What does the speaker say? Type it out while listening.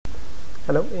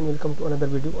Hello and welcome to another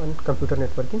video on computer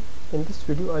networking. In this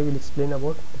video I will explain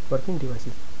about networking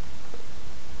devices.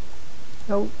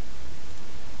 Now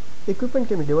equipment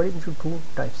can be divided into two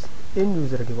types: end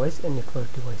user device and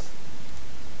network device.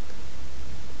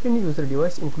 End user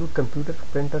device include computer,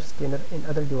 printer, scanner and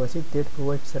other devices that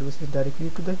provide services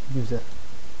directly to the user.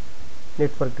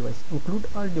 Network device include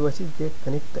all devices that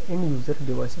connect the end user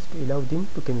devices to allow them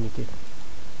to communicate.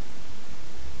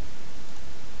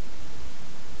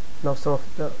 Now some of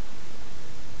the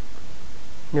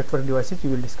network devices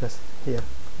we will discuss here.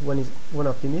 One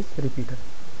of them is repeater.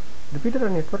 Repeater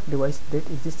are network device that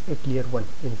exists at layer 1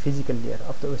 in physical layer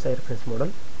of the OSI reference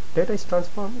model. Data is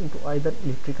transformed into either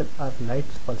electrical or light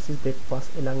pulses that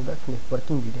pass along the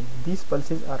networking medium. These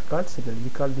pulses are called signals. We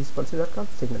call these pulses are called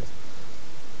signals.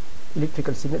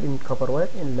 Electrical signal in copper wire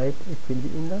and light it will be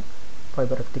in the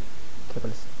fiber optic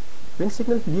cables. When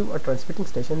signals leave a transmitting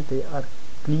station, they are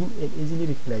clean and easily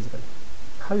recognizable.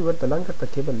 However, the longer the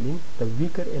cable length, the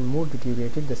weaker and more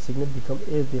deteriorated the signal becomes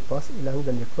as they pass along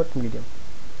the network medium.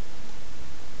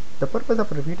 The purpose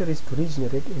of a repeater is to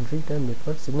regenerate in real-time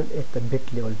network signal at the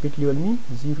bit level. Bit level means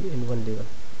 0 and 1 level,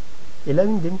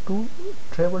 allowing them to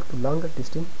travel to longer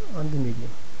distance on the medium.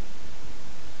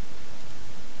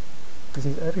 This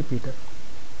is a repeater.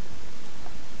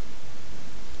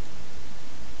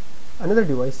 Another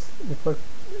device,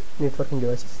 networking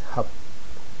device is hub.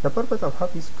 The purpose of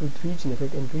hub is to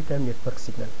regenerate in real-time network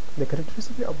signal. The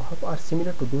characteristics of hub are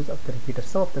similar to those of the repeater.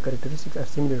 Some of the characteristics are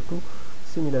similar to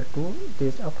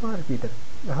those of a repeater.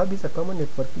 A hub is a common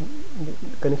networking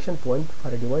connection point for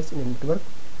a device in a network.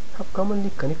 Hub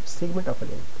commonly connects segment of a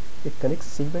LAN. It connects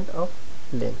segment of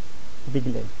LAN, big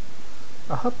LAN.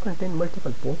 A hub contains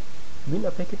multiple ports. When a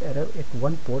packet arrives at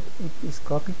one port, it is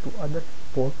copied to other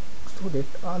port so that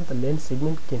all the LAN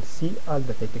segment can see all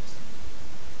the packets.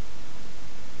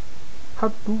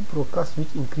 Hub 2 broadcast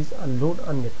which increase a load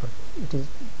on network. It is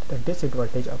the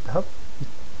disadvantage of the hub. It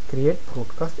create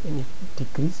broadcast and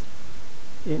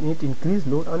it increase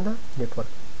load on the network.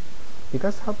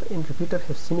 Because hub and repeater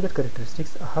have similar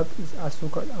characteristics, a hub is also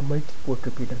called a multi-port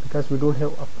repeater because we don't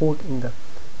have a port in the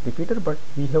repeater but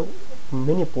we have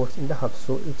many ports in the hub,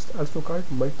 so it's also called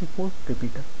multi-port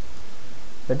repeater.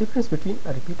 The difference between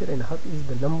a repeater and a hub is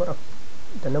the number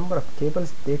of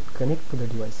cables that connect to the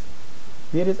device.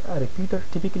 Whereas a repeater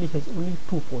typically has only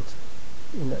 2 ports.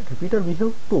 In a repeater we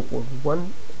have 2 ports.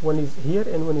 One is here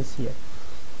and one is here.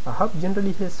 A hub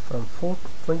generally has from 4 to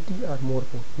 20 or more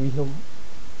ports. We have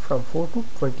from 4 to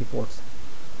 20 ports.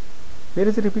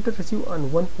 Whereas a repeater receives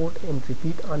on one port and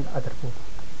repeat on the other port.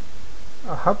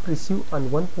 A hub receives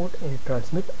on one port and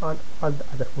transmit on all the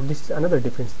other ports. This is another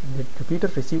difference. The repeater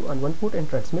receives on one port and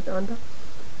transmit on the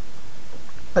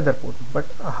other port, but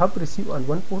a hub receive on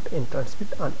one port and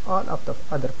transmit on all of the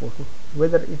other ports.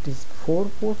 Whether it is 4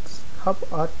 ports hub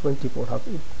or 20 port hub,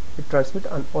 it transmit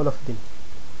on all of them.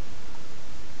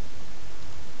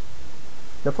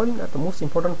 The following are the most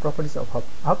important properties of hub.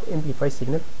 Hub amplifies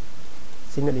signal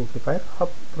amplifier. Hub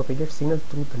propagates signal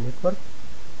through the network.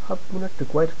 Hub do not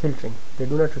require filtering. They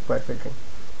do not require filtering.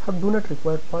 Hub do not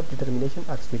require path determination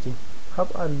or switching. Hub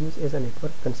are used as a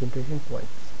network concentration point.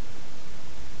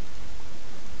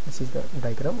 This is the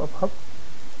diagram of hub.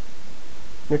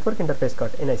 Network interface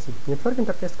card, NIC. Network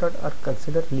interface card are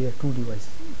considered layer 2 device.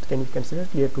 It can be considered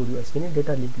layer 2 device, any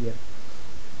data link layer.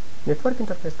 Network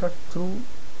interface card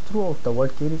throughout the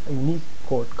world carries a unique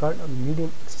code called a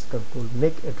medium access control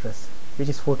MAC address, which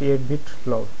is 48-bit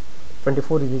long.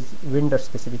 24 is vendor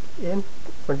specific and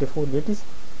 24-bit is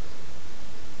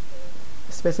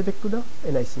specific to the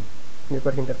NIC,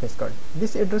 network interface card.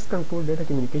 This address controls data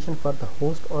communication for the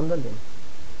host on the LAN.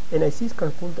 NICs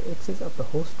control the access of the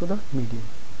host to the medium.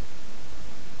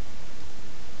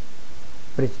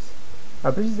 Bridges.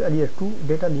 A bridge is a layer 2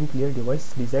 data link layer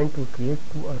device designed to create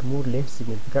 2 or more LAN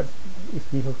segments. Because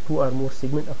if we have 2 or more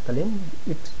segments of the LAN,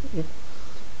 it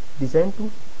designed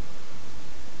to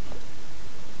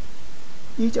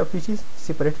each of which is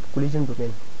separated collision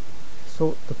domain.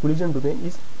 So the collision domain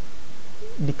is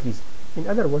decreased. In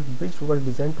other words, bridge was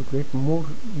designed to create more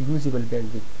usable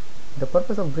bandwidth. The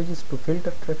purpose of bridge is to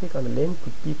filter traffic on the LAN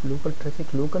to keep local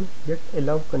traffic local, yet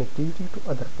allow connectivity to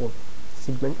other port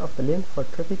segment of the LAN for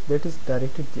traffic that is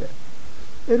directed there.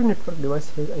 Every network device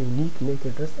has a unique MAC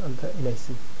address on the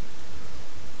NIC.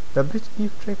 The bridge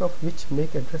keeps track of which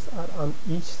MAC address are on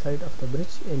each side of the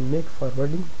bridge and make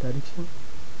forwarding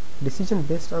decision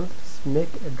based on this MAC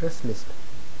address list.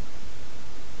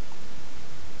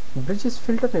 Bridges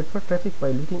filter network traffic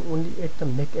by looking only at the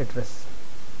MAC address.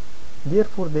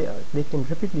 Therefore, they can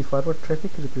rapidly forward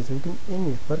traffic representing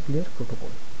any network layer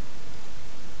protocol.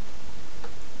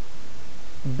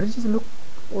 Bridges look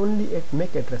only at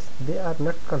MAC address. They are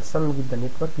not concerned with the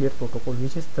network layer protocol,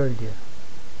 which is third layer.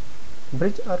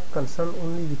 Bridges are concerned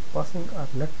only with passing or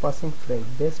not passing frame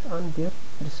based on their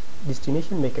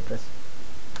destination MAC address.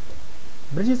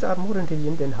 Bridges are more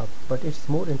intelligent than hub, but it's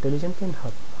more intelligent than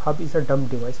hub. Hub is a dumb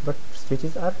device, but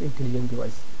switches are intelligent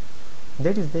device.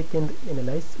 That is, they can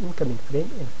analyze incoming frame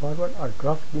and forward or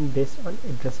draft them based on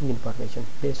addressing information.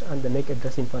 Based on the MAC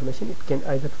address information, it can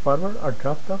either forward or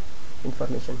draft the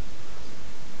information.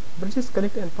 Bridges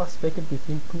collect and pass packet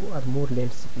between two or more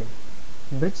lane segments.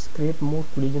 Bridges create more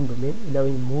collision domain,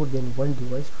 allowing more than one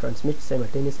device to transmit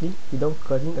simultaneously without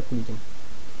causing a collision.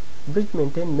 Bridge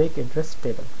maintain MAC address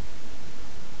table.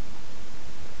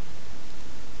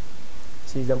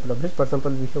 See example of bridge. For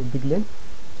example, we have big lane.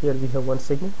 Here we have one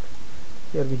segment.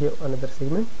 Here we have another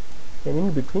segment, and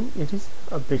in between it is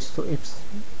a bridge. So it's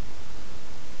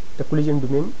the collision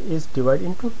domain is divided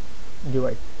into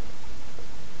divide.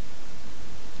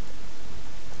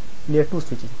 Layer 2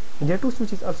 switches. Layer 2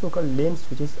 switches, also called lane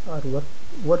switches or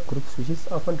work group switches,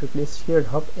 often replace shared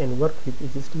hub and work with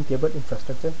existing cable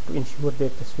infrastructure to ensure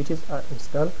that the switches are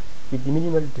installed with the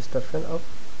minimal disruption of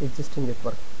existing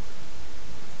network.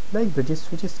 Like bridges,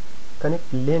 switches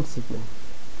connect lane segments.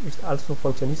 Its also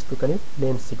function is to connect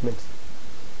lane segments.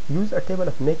 Use a table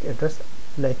of MAC address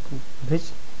like bridge.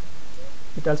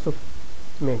 It also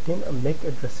maintain a MAC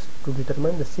address to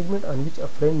determine the segment on which a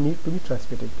frame need to be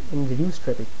transmitted in reduced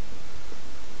traffic.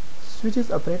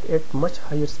 Switches operate at much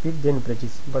higher speed than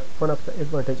bridges, but one of the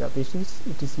advantage of it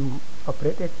is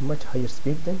operate at much higher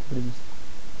speed than bridges.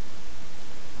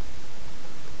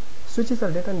 Switches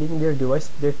are data linking layer device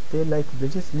that they, like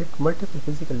bridges, let multiple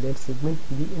physical lane segments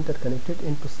be interconnected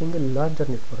into single larger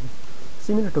network.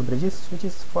 Similar to bridges,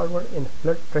 switches forward and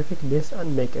flood traffic based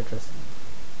on MAC address.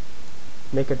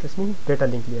 MAC address means data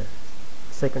link layer,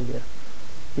 second layer.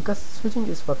 Because switching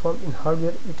is performed in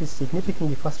hardware, it is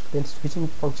significantly faster than switching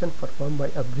function performed by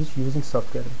a bridge using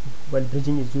software. While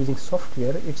bridging is using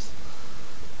software, its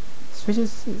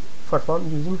switches is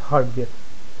performed using hardware.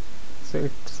 So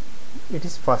it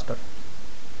is faster.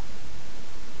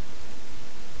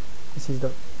 This is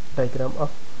the diagram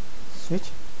of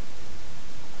switch.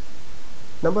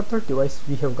 Number third device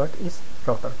we have got is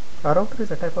router. A router is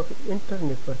a type of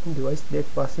inter-networking device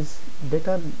that passes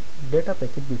data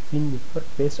packet between network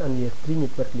based on layer 3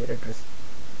 network layer address.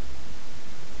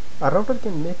 A router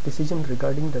can make decisions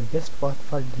regarding the best path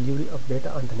for delivery of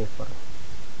data on the network.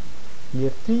 Layer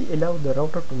 3 allows the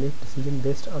router to make decisions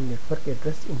based on network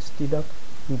address instead of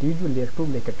individual layer 2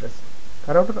 MAC address.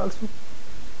 A router also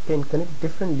can connect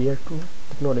different layer 2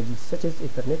 technologies such as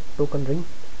Ethernet, token ring,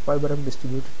 fiber optic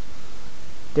distributed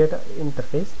data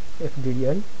interface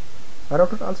 (FDDI). A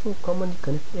router also commonly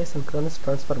connects asynchronous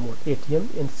transfer mode (ATM)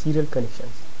 and serial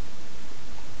connections.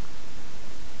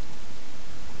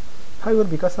 However,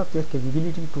 because of their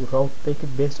capability to route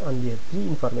packet based on layer 3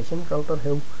 information, routers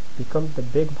have become the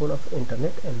backbone of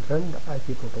Internet and run the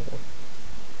IP protocol.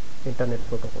 Internet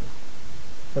protocol.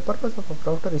 The purpose of a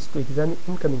router is to examine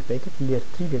incoming packet layer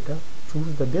 3 data,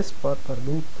 choose the best path for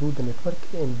them through the network,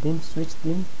 and then switch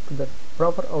them to the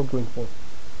proper outgoing port.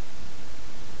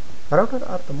 Routers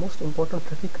are the most important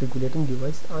traffic regulating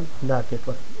device on large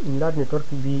network. In large network,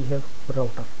 we have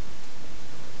router.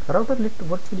 A router lets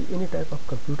virtually any type of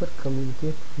computer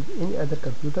communicate with any other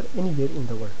computer anywhere in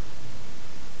the world.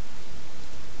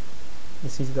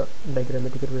 This is the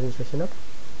diagrammatic representation of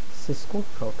Cisco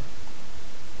router.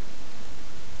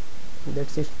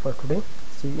 That's it for today.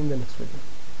 See you in the next video.